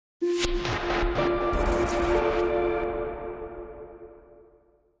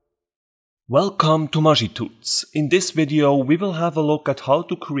Welcome to MagiTools. In this video we will have a look at how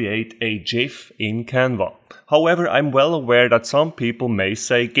to create a GIF in Canva. However, I'm well aware that some people may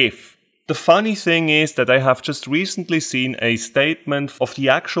say GIF. The funny thing is that I have just recently seen a statement of the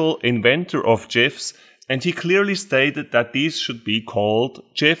actual inventor of GIFs, and he clearly stated that these should be called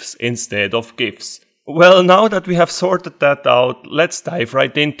GIFs instead of GIFs. Well, now that we have sorted that out, let's dive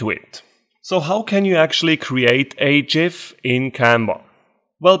right into it. So how can you actually create a GIF in Canva?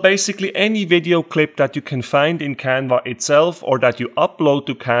 Well, basically any video clip that you can find in Canva itself or that you upload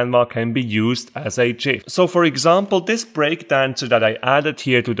to Canva can be used as a GIF. So for example, this breakdancer that I added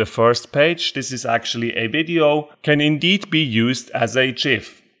here to the first page, this is actually a video, can indeed be used as a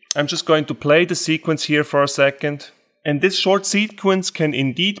GIF. I'm just going to play the sequence here for a second. And this short sequence can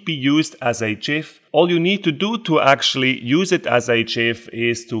indeed be used as a GIF. All you need to do to actually use it as a GIF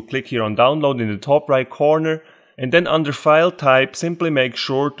is to click here on download in the top right corner. And then under file type, simply make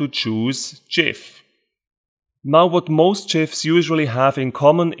sure to choose GIF. Now what most GIFs usually have in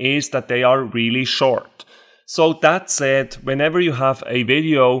common is that they are really short. So that said, whenever you have a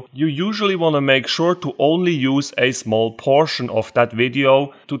video, you usually want to make sure to only use a small portion of that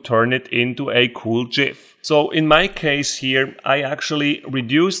video to turn it into a cool GIF. So in my case here, I actually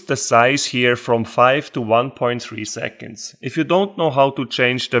reduced the size here from 5 to 1.3 seconds. If you don't know how to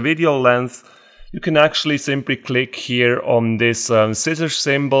change the video length, you can actually simply click here on this scissors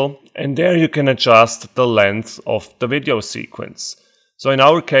symbol, and there you can adjust the length of the video sequence. So in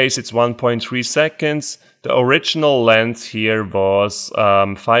our case it's 1.3 seconds. The original length here was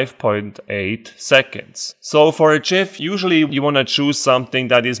 5.8 seconds. So for a GIF, usually you want to choose something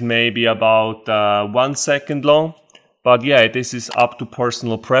that is maybe about 1 second long. But yeah, this is up to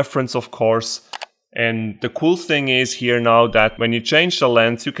personal preference, of course. And the cool thing is here now that when you change the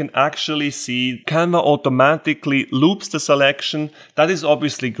length, you can actually see Canva automatically loops the selection. That is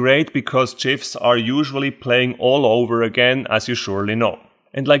obviously great because GIFs are usually playing all over again, as you surely know.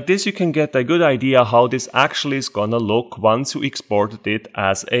 And like this you can get a good idea how this actually is gonna look once you exported it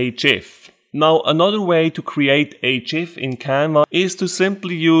as a GIF. Now another way to create a GIF in Canva is to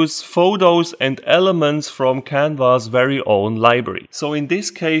simply use photos and elements from Canva's very own library. So in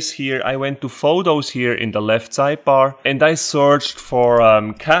this case here I went to photos here in the left sidebar and I searched for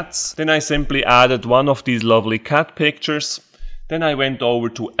cats. Then I simply added one of these lovely cat pictures. Then I went over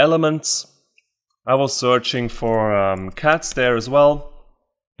to elements. I was searching for cats there as well.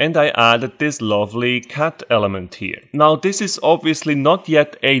 And I added this lovely cat element here. Now this is obviously not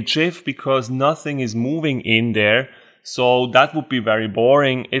yet a GIF because nothing is moving in there. So that would be very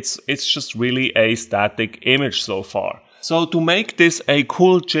boring. It's just really a static image so far. So to make this a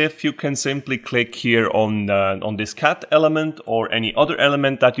cool GIF, you can simply click here on this cat element or any other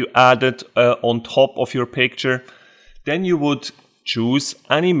element that you added on top of your picture. Then you would choose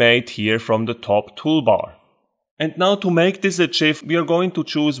Animate here from the top toolbar. And now to make this a GIF, we are going to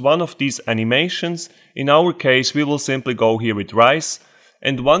choose one of these animations. In our case, we will simply go here with Rise.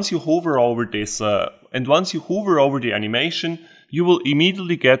 And once you hover over the animation, you will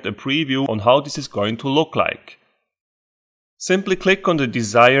immediately get a preview on how this is going to look like. Simply click on the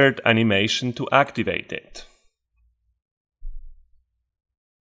desired animation to activate it.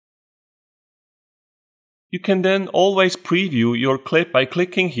 You can then always preview your clip by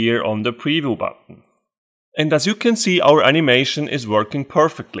clicking here on the preview button. And as you can see, our animation is working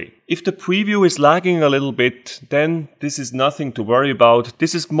perfectly. If the preview is lagging a little bit, then this is nothing to worry about.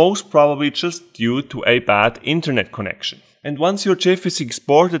 This is most probably just due to a bad internet connection. And once your GIF is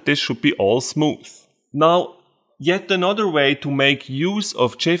exported, this should be all smooth. Now, yet another way to make use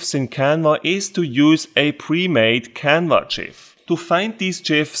of GIFs in Canva is to use a pre-made Canva GIF. To find these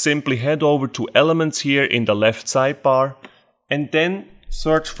GIFs, simply head over to Elements here in the left sidebar and then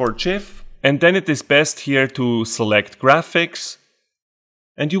search for GIF. And then it is best here to select graphics.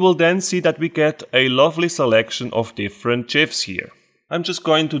 And you will then see that we get a lovely selection of different GIFs here. I'm just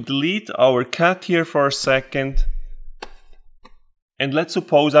going to delete our cat here for a second. And let's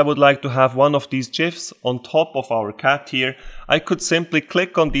suppose I would like to have one of these GIFs on top of our cat here. I could simply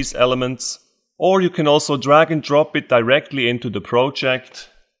click on these elements, or you can also drag and drop it directly into the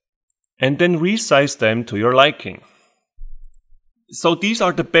project and then resize them to your liking. So these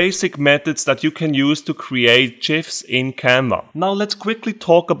are the basic methods that you can use to create GIFs in Canva. Now let's quickly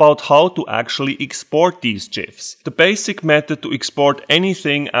talk about how to actually export these GIFs. The basic method to export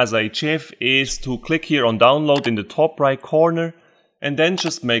anything as a GIF is to click here on download in the top right corner and then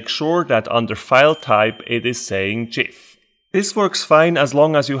just make sure that under file type it is saying GIF. This works fine as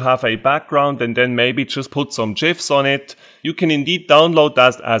long as you have a background and then maybe just put some GIFs on it. You can indeed download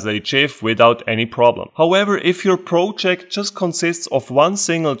that as a GIF without any problem. However, if your project just consists of one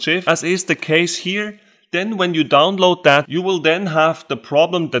single GIF, as is the case here, then when you download that, you will then have the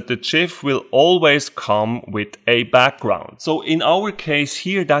problem that the GIF will always come with a background. So in our case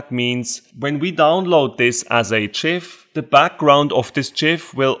here, that means when we download this as a GIF, the background of this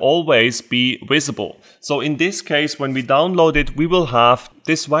GIF will always be visible. So in this case, when we download it, we will have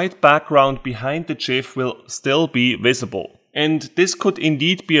this white background behind the GIF will still be visible. And this could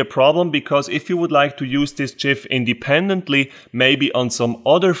indeed be a problem, because if you would like to use this GIF independently, maybe on some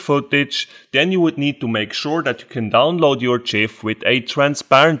other footage, then you would need to make sure that you can download your GIF with a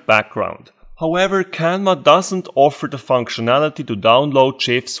transparent background. However, Canva doesn't offer the functionality to download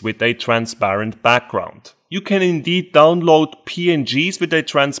GIFs with a transparent background. You can indeed download PNGs with a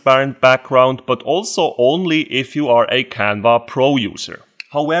transparent background, but also only if you are a Canva Pro user.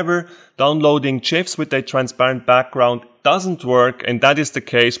 However, downloading GIFs with a transparent background doesn't work, and that is the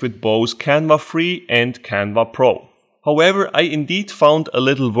case with both Canva Free and Canva Pro. However, I indeed found a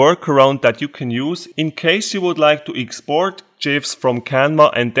little workaround that you can use in case you would like to export GIFs from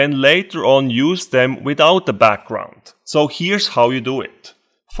Canva and then later on use them without the background. So here's how you do it.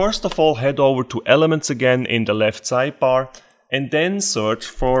 First of all, head over to Elements again in the left sidebar and then search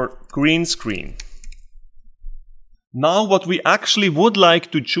for green screen. Now what we actually would like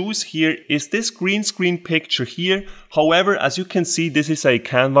to choose here is this green screen picture here. However, as you can see, this is a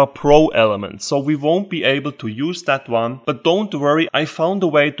Canva Pro element, so we won't be able to use that one. But don't worry, I found a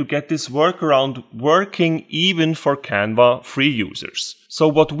way to get this workaround working even for Canva free users. So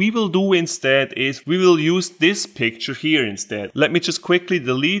what we will do instead is we will use this picture here instead. Let me just quickly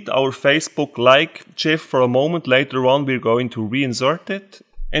delete our Facebook like GIF for a moment. Later on we're going to reinsert it.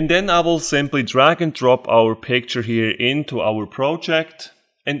 And then I will simply drag and drop our picture here into our project.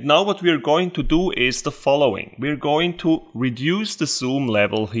 And now what we are going to do is the following. We're going to reduce the zoom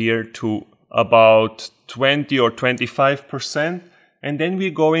level here to about 20 or 25%. And then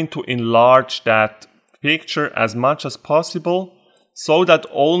we're going to enlarge that picture as much as possible so that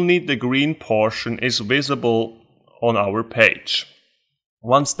only the green portion is visible on our page.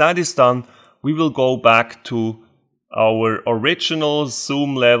 Once that is done, we will go back to our original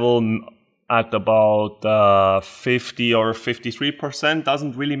zoom level at about 50 or 53%,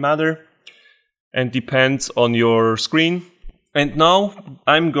 doesn't really matter, and depends on your screen. And now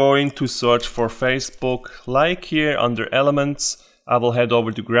I'm going to search for Facebook like here under Elements. I will head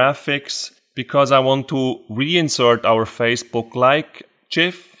over to Graphics because I want to reinsert our Facebook like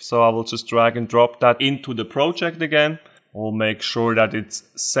GIF. So I will just drag and drop that into the project again. We'll make sure that it's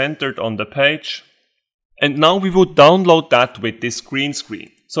centered on the page. And now we would download that with this green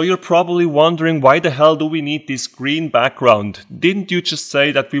screen. So you're probably wondering, why the hell do we need this green background? Didn't you just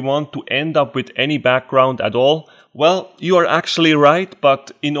say that we want to end up with any background at all? Well, you are actually right,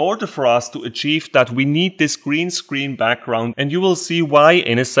 but in order for us to achieve that, we need this green screen background, and you will see why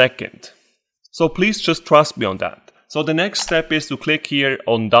in a second. So please just trust me on that. So the next step is to click here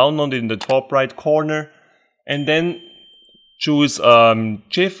on download in the top right corner, and then choose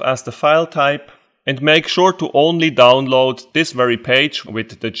GIF as the file type. And make sure to only download this very page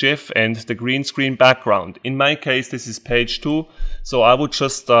with the GIF and the green screen background. In my case, this is page 2. So I would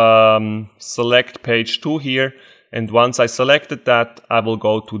just select page 2 here. And once I selected that, I will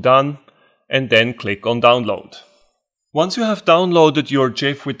go to Done and then click on Download. Once you have downloaded your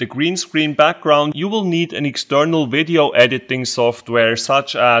GIF with the green screen background, you will need an external video editing software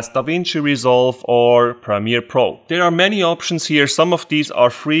such as DaVinci Resolve or Premiere Pro. There are many options here. Some of these are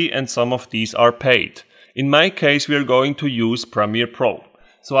free and some of these are paid. In my case, we are going to use Premiere Pro.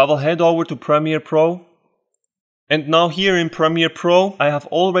 So I will head over to Premiere Pro. And now here in Premiere Pro, I have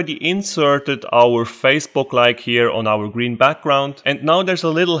already inserted our Facebook like here on our green background. And now there's a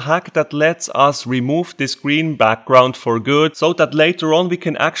little hack that lets us remove this green background for good, so that later on we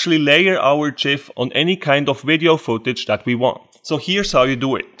can actually layer our GIF on any kind of video footage that we want. So here's how you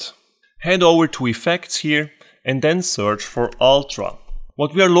do it. Head over to Effects here and then search for Ultra.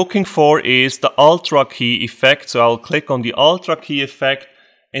 What we are looking for is the Ultra key effect. So I'll click on the Ultra key effect.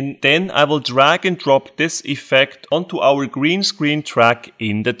 And then I will drag and drop this effect onto our green screen track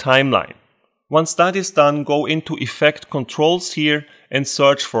in the timeline. Once that is done, go into Effect Controls here and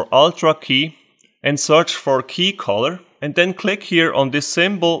search for Ultra Key and search for Key Color, and then click here on this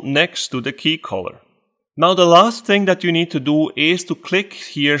symbol next to the key color. Now the last thing that you need to do is to click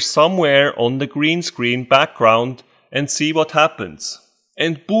here somewhere on the green screen background and see what happens.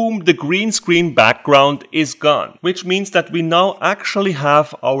 And boom, the green screen background is gone, which means that we now actually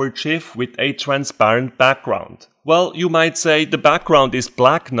have our GIF with a transparent background. Well, you might say the background is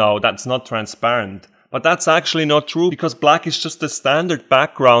black now, that's not transparent. But that's actually not true, because black is just the standard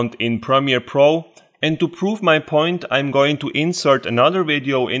background in Premiere Pro. And to prove my point, I'm going to insert another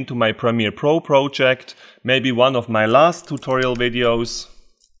video into my Premiere Pro project, maybe one of my last tutorial videos,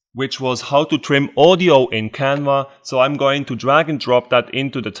 which was how to trim audio in Canva. So I'm going to drag and drop that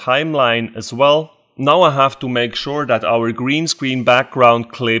into the timeline as well. Now I have to make sure that our green screen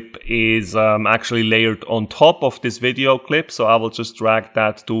background clip is actually layered on top of this video clip. So I will just drag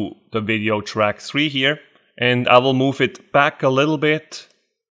that to the video track 3 here. And I will move it back a little bit.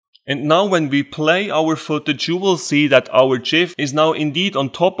 And now when we play our footage, you will see that our GIF is now indeed on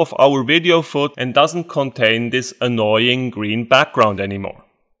top of our video foot and doesn't contain this annoying green background anymore.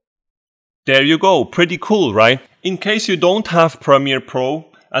 There you go, pretty cool, right? In case you don't have Premiere Pro,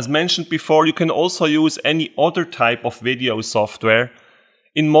 as mentioned before, you can also use any other type of video software.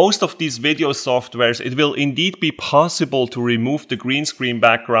 In most of these video softwares, it will indeed be possible to remove the green screen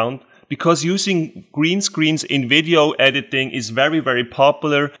background, because using green screens in video editing is very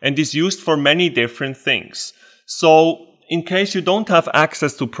popular and is used for many different things. So, in case you don't have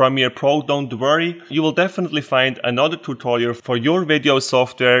access to Premiere Pro, don't worry, you will definitely find another tutorial for your video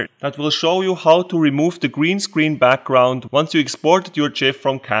software that will show you how to remove the green screen background once you exported your GIF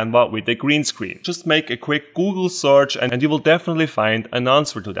from Canva with a green screen. Just make a quick Google search and you will definitely find an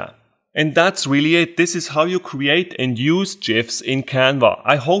answer to that. And that's really it. This is how you create and use GIFs in Canva.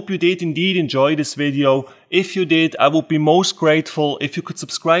 I hope you did indeed enjoy this video. If you did, I would be most grateful if you could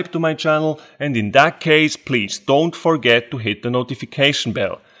subscribe to my channel, and in that case, please don't forget to hit the notification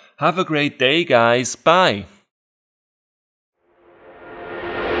bell. Have a great day, guys. Bye!